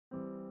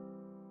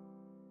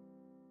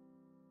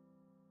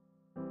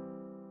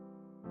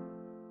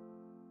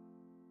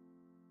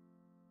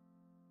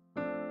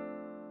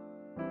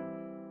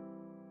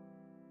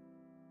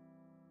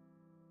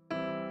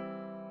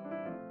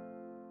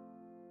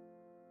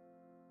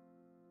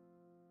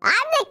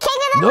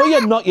No,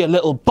 you're not, you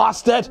little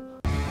bastard.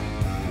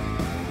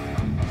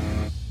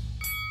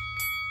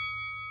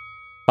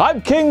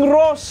 I'm King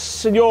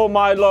Ross, and you're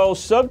my loyal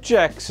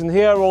subjects, and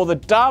here are all the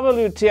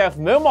WTF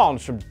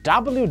Moments from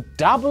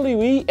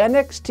WWE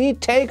NXT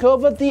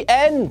TakeOver The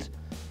End.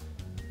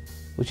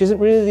 Which isn't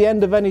really the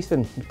end of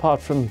anything,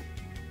 apart from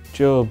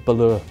Joe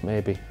Baloo,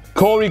 maybe.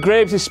 Corey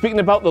Graves is speaking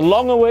about the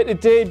long-awaited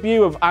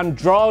debut of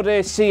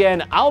Andrade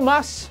Cien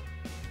Almas.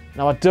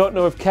 Now, I don't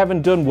know if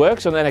Kevin Dunn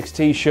works on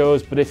NXT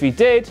shows, but if he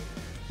did,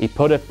 he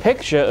put a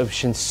picture of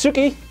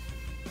Shinsuke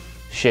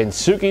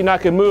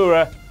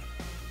Nakamura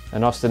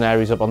and Austin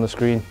Aries up on the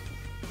screen.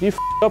 You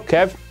f***ed up,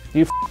 Kev.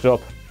 You f***ed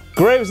up.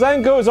 Graves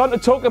then goes on to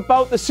talk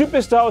about the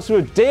superstars who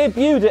have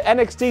debuted at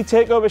NXT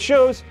TakeOver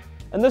shows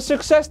and the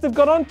success they've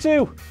gone on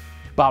to.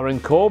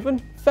 Baron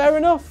Corbin, fair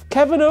enough.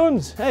 Kevin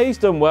Owens, hey, he's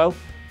done well.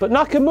 But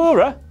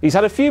Nakamura, he's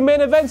had a few main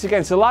events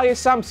against Elias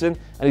Sampson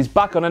and he's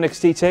back on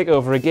NXT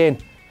TakeOver again.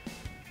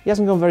 He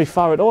hasn't gone very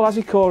far at all, has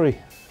he, Corey?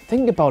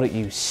 Think about it,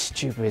 you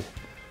stupid,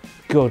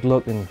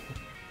 good-looking,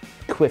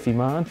 quiffy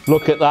man.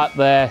 Look at that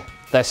there.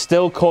 They're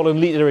still calling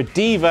Lita a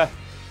diva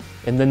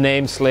in the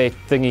name slate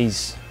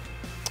thingies.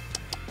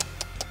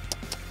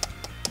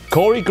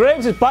 Corey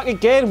Graves is back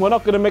again. We're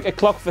not going to make a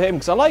clock for him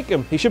because I like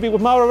him. He should be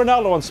with Mauro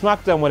Ranallo on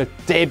SmackDown when it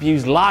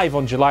debuts live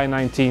on July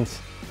 19th.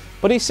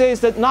 But he says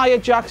that Nia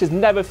Jax has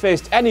never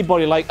faced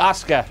anybody like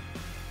Asuka.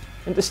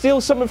 And to steal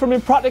something from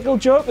Impractical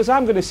Jokers,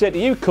 I'm going to say to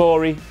you,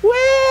 Corey,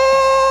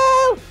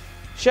 well,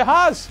 she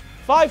has.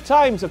 5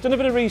 times. I've done a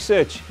bit of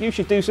research. You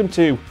should do some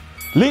too.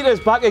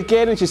 Lita's back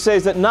again and she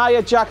says that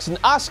Nia Jax and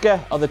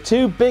Asuka are the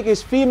 2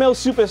 biggest female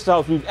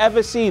superstars we've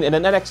ever seen in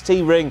an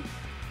NXT ring.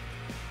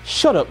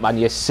 Shut up, man,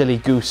 you silly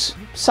goose.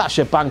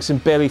 Sasha Banks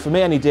and Bayley for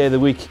me any day of the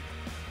week.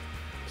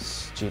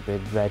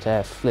 Stupid red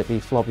hair,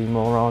 flippy, floppy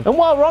moron. And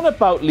while we're on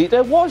about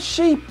Lita, was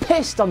she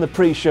pissed on the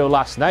pre-show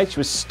last night? She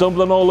was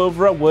stumbling all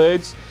over her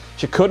words.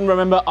 She couldn't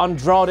remember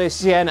Andrade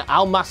Cien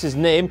Almas'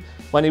 name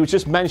when he was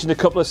just mentioned a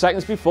couple of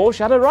seconds before.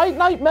 She had a right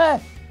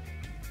nightmare.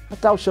 I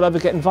doubt she'll ever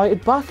get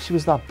invited back. She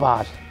was that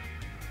bad.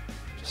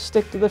 Just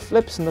stick to the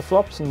flips and the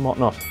flops and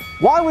whatnot.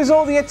 Why was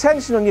all the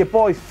attention on your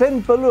boy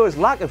Finn Balor's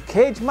lack of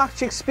cage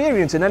match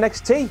experience in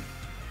NXT?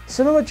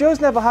 Samoa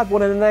Joe's never had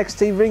one in an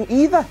NXT ring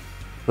either.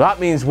 That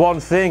means one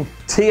thing.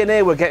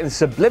 TNA were getting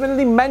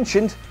subliminally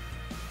mentioned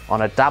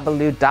on a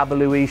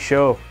WWE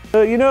show.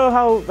 So you know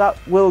how that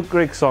Will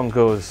Griggs song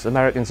goes?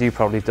 Americans, you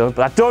probably don't,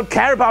 but I don't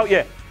care about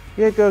you.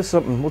 Here goes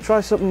something. We'll try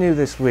something new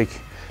this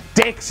week.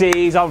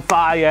 Dixie's on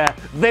fire.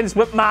 Vince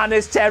McMahon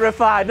is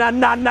terrified. Na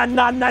na na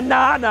na na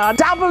na na.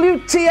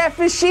 WTF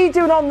is she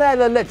doing on there,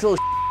 the little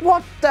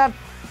What the f***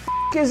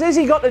 is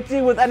he got to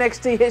do with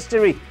NXT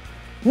history?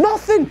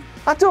 Nothing.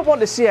 I don't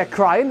want to see her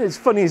crying, as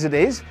funny as it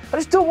is. I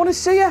just don't want to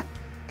see her.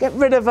 Get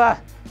rid of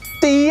her.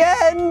 The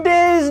end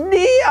is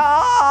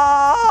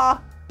near.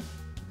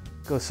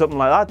 Goes something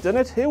like that, doesn't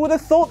it? Who would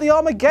have thought the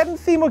Armageddon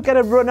theme would get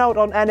a run out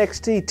on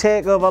NXT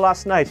TakeOver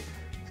last night?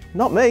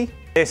 Not me.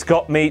 This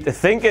got me to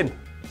thinking.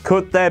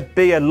 Could there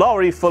be a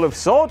lorry full of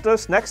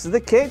sawdust next to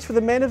the cage for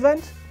the main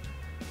event?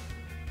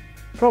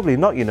 Probably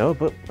not, you know,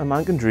 but a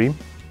man can dream.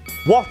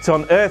 What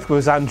on earth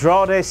was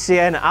Andrade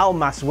Cien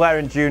Almas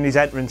wearing during his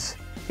entrance?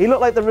 He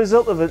looked like the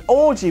result of an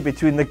orgy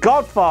between the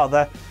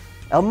Godfather,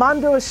 El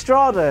Mando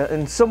Estrada,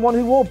 and someone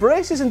who wore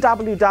braces in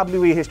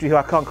WWE history who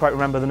I can't quite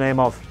remember the name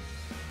of.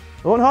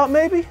 Owen Hart,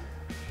 maybe?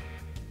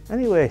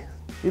 Anyway,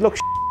 he looks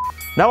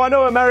Now I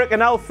know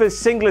American Alpha's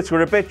singlets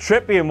were a bit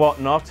trippy and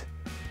whatnot,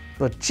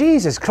 but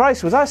Jesus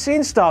Christ, was I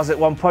seeing stars at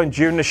one point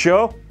during the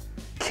show?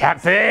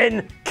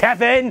 Kevin,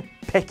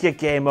 pick your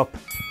game up.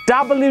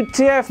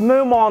 WTF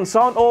Moments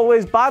aren't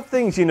always bad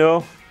things, you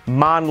know.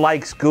 Man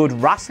likes good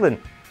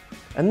wrestling.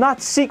 And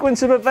that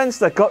sequence of events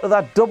that got to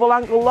that double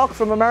ankle lock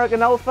from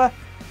American Alpha,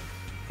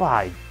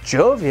 by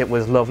Jove, it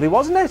was lovely,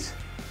 wasn't it?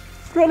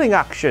 Thrilling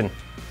action.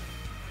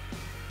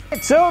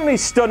 It's only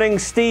stunning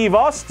Steve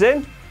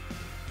Austin.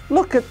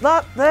 Look at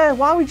that there.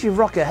 Why would you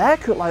rock a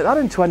haircut like that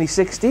in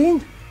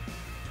 2016?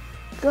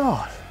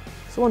 God,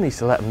 someone needs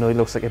to let him know he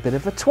looks like a bit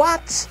of a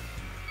twat.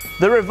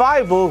 The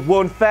Revival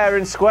won fair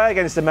and square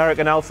against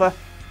American Alpha.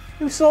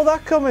 Who saw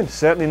that coming?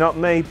 Certainly not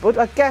me, but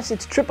I guess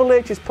it's Triple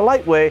H's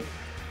polite way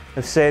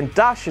of saying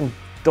Dash and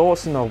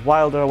Dawson or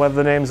Wilder or whatever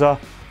the names are,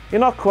 you're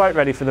not quite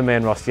ready for the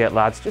main roster yet,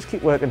 lads. Just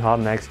keep working hard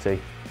on NXT.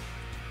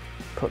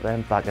 Put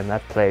them back in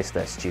that place,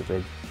 they're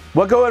stupid.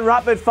 We're going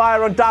rapid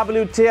fire on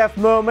WTF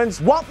Moments.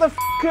 What the f***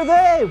 are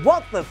they?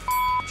 What the f***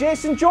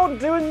 Jason Jordan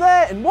doing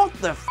there? And what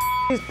the f***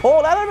 is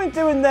Paul Ellering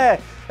doing there?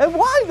 And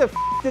why the f***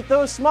 did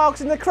those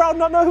smarks in the crowd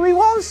not know who he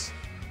was?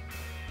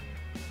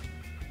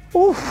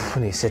 Oof,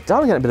 when you sit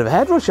down, I get a bit of a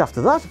head rush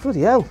after that.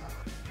 Bloody hell.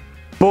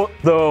 But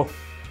though,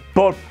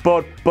 but,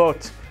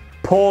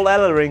 Paul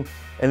Ellering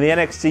and the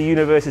NXT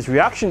Universe's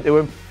reaction to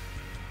him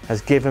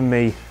has given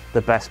me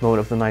the best moment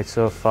of the night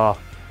so far.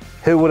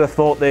 Who would have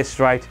thought this,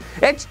 right?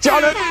 It's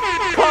Jonathan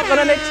Clark on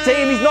NXT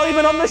and he's not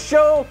even on the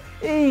show.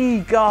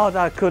 God,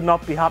 I could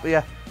not be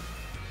happier.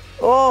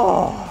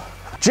 Oh.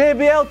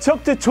 JBL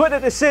took to Twitter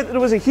to say that there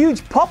was a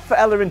huge pop for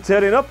Ellering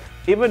turning up,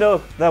 even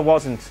though there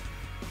wasn't.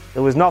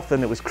 There was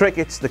nothing, it was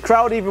crickets. The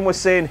crowd even was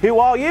saying, "Who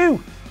are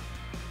you?"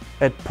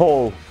 At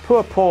Paul.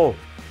 Poor Paul.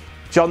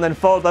 John then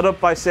followed that up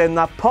by saying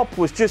that pop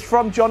was just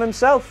from John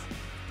himself.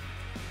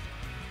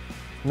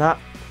 Nah,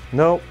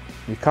 no,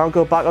 you can't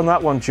go back on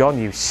that one, John,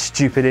 you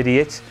stupid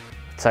idiot.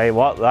 Tell you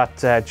what,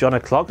 that John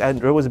O'Clock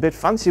intro was a bit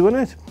fancy,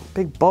 wasn't it?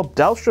 Big Bob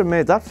Dahlstrom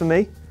made that for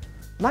me.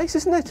 Nice,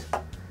 isn't it?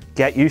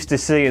 Get used to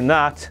seeing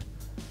that.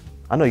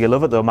 I know you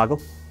love it though, Maggle.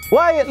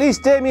 Why, at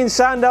least Damien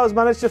Sandow's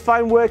managed to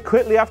find work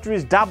quickly after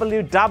his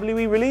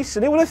WWE release,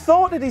 and who would have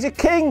thought it? He's a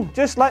king,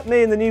 just like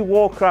me in the new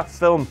Warcraft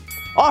film.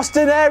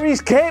 Austin Aries'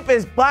 cape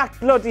is back.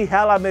 Bloody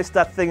hell, I missed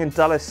that thing in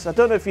Dallas. I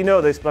don't know if you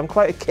know this, but I'm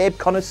quite a cape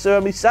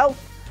connoisseur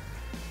myself.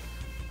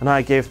 And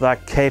I gave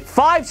that cape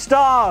 5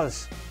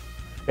 stars.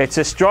 It's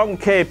a strong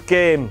cape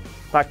game.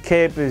 That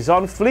cape is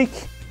on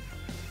fleek.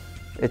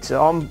 It's an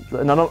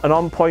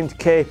on-point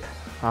cape.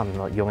 I'm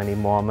not young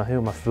anymore, who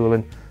am I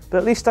fooling? But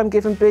at least I'm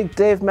giving Big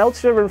Dave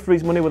Meltzer a run for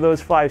his money with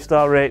those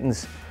 5-star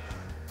ratings.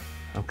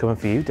 I'm coming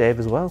for you, Dave,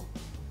 as well.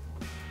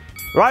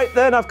 Right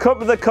then, I've come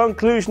to the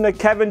conclusion that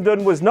Kevin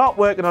Dunn was not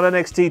working on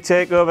NXT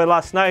TakeOver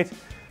last night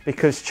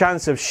because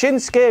chants of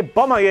Shinsuke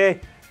Bomaye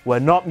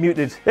were not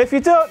muted. If you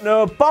don't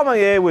know,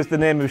 Bomaye was the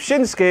name of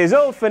Shinsuke's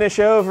old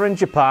finisher over in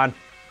Japan.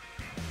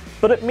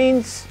 But it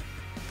means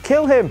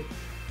kill him.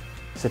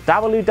 So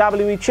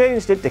WWE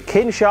changed it to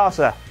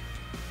Kinshasa.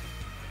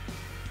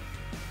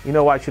 You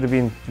know why it should have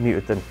been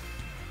muted then?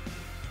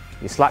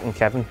 You're slacking,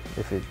 Kevin,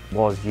 if it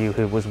was you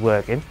who was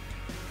working.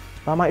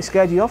 That might have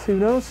scared you off, who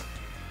knows?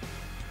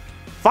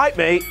 Fight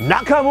me,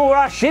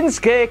 Nakamura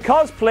Shinsuke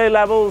cosplay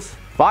levels,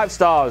 5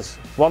 stars,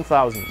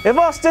 1,000. If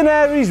Austin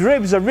Aries'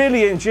 ribs are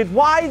really injured,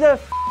 why the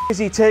f is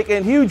he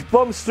taking huge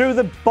bumps through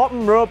the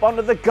bottom rope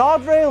onto the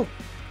guardrail?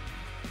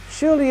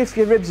 Surely if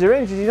your ribs are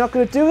injured, you're not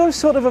going to do those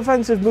sort of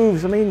offensive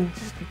moves. I mean,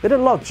 just a bit of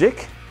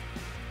logic.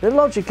 A bit of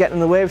logic getting in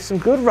the way of some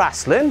good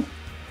wrestling.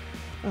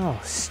 Oh,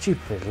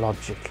 stupid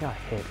logic. I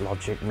hate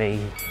logic,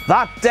 me.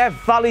 That Death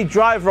Valley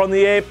driver on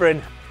the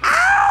apron.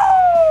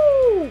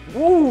 Ow!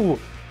 Ooh!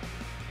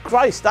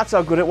 Christ, that's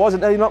how good it was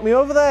until he knocked me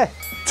over there.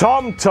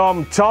 Tom.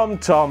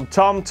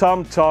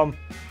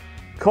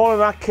 Calling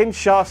that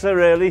Kinshasa,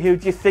 really? Who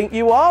do you think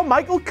you are?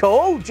 Michael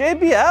Cole?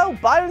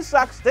 JBL? Byron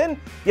Saxton?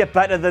 You're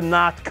better than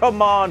that,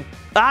 come on.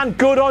 And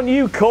good on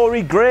you,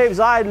 Corey Graves.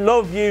 I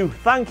love you.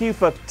 Thank you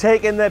for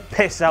taking the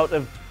piss out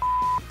of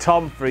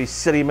Tom for his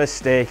silly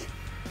mistake.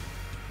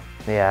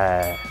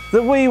 Yeah.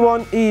 The We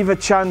Want Eve a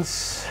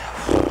chance.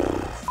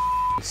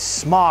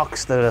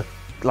 Smarks that are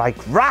like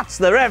rats,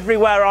 they're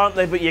everywhere, aren't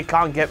they? But you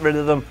can't get rid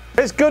of them.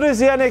 As good as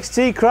the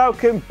NXT crowd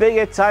can be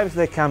at times,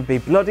 they can be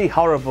bloody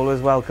horrible as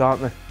well, can't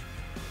they?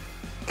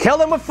 Kill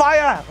them with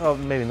fire! Oh,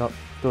 maybe not.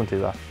 Don't do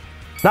that.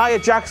 Nia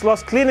Jax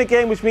lost clean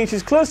again, which means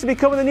she's close to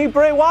becoming the new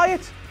Bray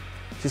Wyatt.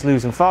 She's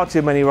losing far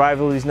too many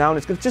rivalries now, and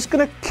it's just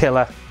going to kill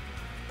her.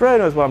 Bray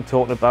knows what I'm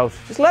talking about.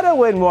 Just let her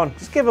win one.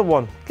 Just give her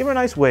one. Give her a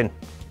nice win.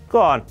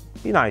 Go on.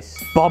 Be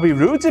nice. Bobby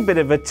Roode's a bit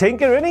of a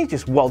tinker, isn't he?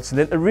 Just waltzing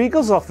into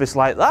Regal's office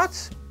like that.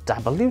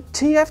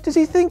 WTF does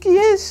he think he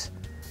is?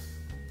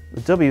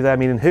 The W there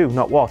meaning who,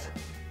 not what.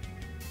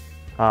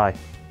 Aye,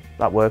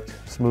 that worked.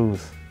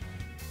 Smooth.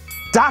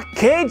 That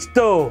cage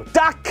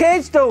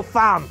though,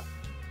 fam!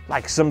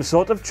 Like some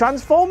sort of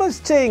Transformers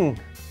ting.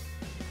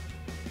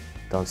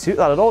 Don't suit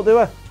that at all, do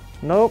it?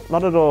 Nope,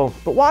 not at all.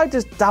 But why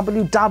does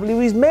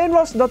WWE's main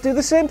roster not do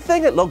the same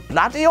thing? It looked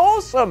bloody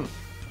awesome.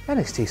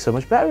 NXT's so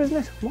much better, isn't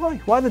it? Why?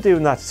 Why are they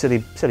doing that, silly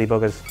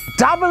buggers?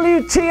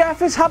 WTF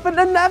has happened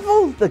to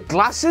Neville? The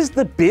glasses,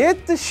 the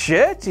beard, the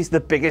shirt. He's the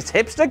biggest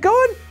hipster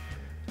going.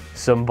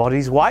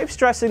 Somebody's wife's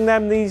dressing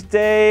them these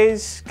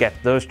days. Get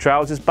those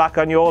trousers back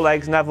on your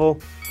legs, Neville.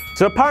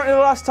 So apparently the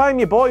last time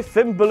your boy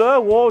Finn Balor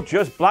wore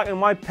just black and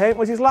white paint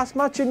was his last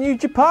match in New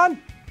Japan.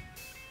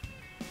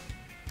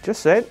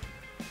 Just saying.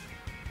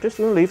 Just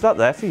going to leave that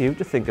there for you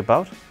to think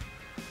about.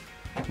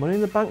 Money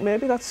in the Bank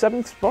maybe, that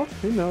 7th spot,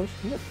 who knows?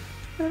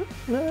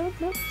 No.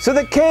 So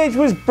the cage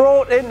was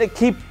brought in to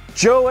keep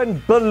Joe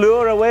and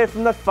Balor away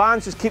from the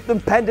fans, just keep them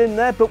penned in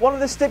there, but one of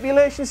the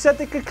stipulations said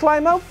they could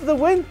climb out for the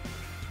win.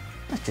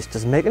 That just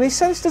doesn't make any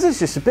sense, does it? It's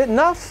just a bit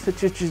naff.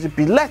 It's just to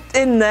be let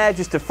in there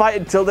just to fight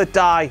until they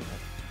die.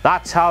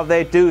 That's how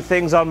they do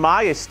things on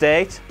my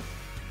estate.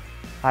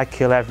 I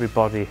kill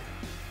everybody.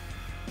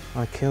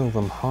 I kill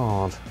them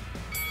hard.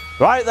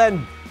 Right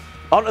then,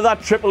 on to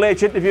that Triple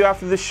H interview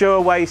after the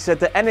show where he said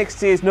that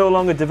NXT is no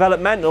longer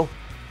developmental,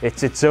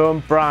 it's its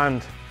own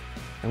brand.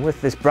 And with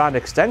this brand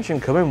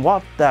extension coming,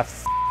 what the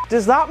f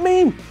does that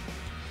mean?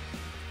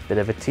 Bit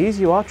of a tease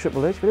you are,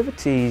 Triple H, bit of a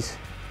tease.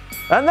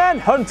 And then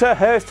Hunter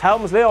Hearst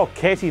Helmsley, or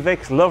Katie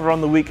Vick's lover on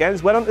the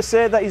weekends, went on to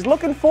say that he's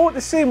looking forward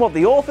to seeing what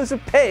the authors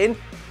of Pain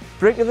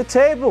bring to the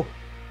table.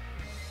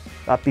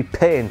 That'd be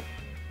Pain.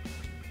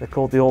 They're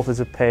called the authors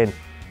of Pain.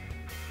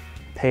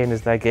 Pain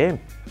is their game.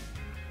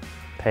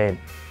 Pain.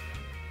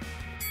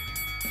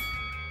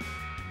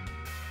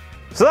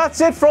 So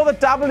that's it for all the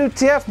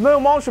WTF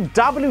moments from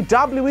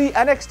WWE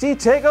NXT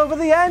TakeOver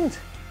the end.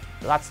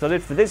 That's not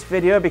it for this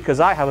video because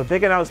I have a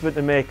big announcement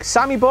to make.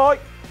 Sammy boy,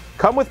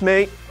 come with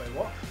me. Wait,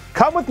 what?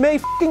 Come with me,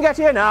 f***ing get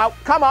here now.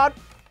 Come on.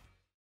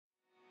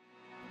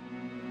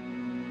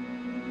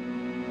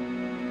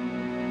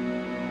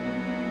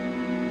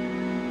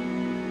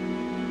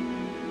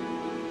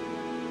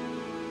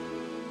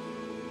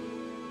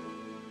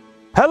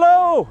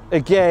 Hello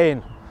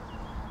again.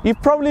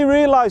 You've probably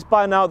realised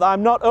by now that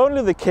I'm not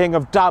only the king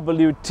of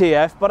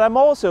WTF, but I'm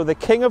also the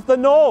king of the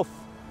North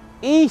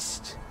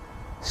East.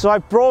 So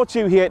I've brought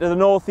you here to the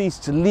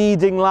Northeast's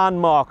leading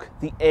landmark,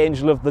 the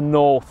Angel of the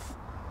North.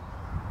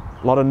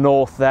 A lot of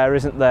north there,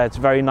 isn't there? It's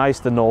very nice,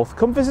 the North.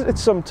 Come visit it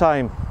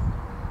sometime.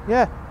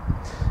 Yeah.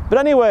 But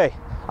anyway,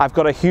 I've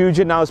got a huge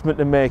announcement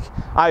to make.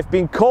 I've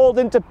been called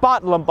into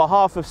battle on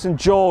behalf of St.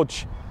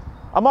 George.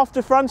 I'm off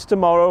to France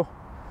tomorrow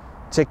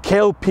to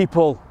kill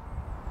people.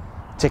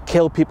 To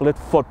kill people at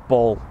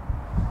football.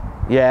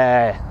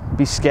 Yeah,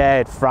 be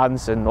scared,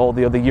 France and all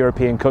the other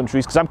European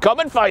countries, because I'm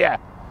coming for you.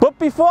 But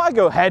before I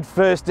go head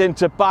first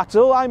into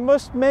battle, I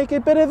must make a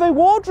bit of a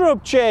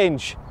wardrobe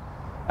change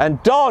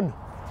and don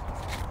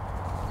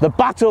the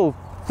battle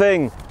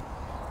thing,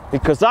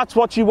 because that's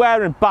what you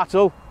wear in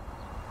battle,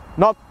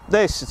 not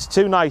this. It's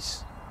too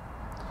nice.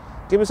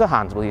 Give us a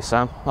hand, will you,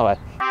 Sam? All right.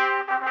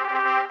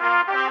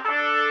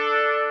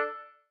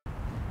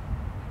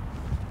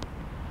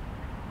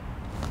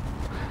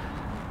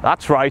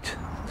 That's right,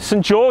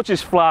 St.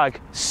 George's flag.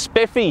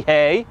 Spiffy,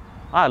 hey?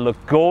 I look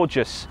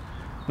gorgeous.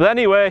 But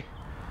anyway,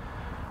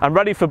 I'm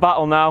ready for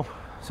battle now,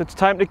 so it's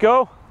time to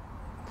go.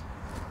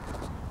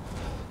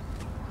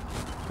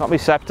 Got my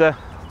scepter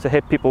to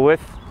hit people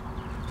with.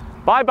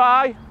 Bye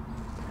bye.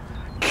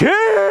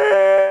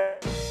 Kill!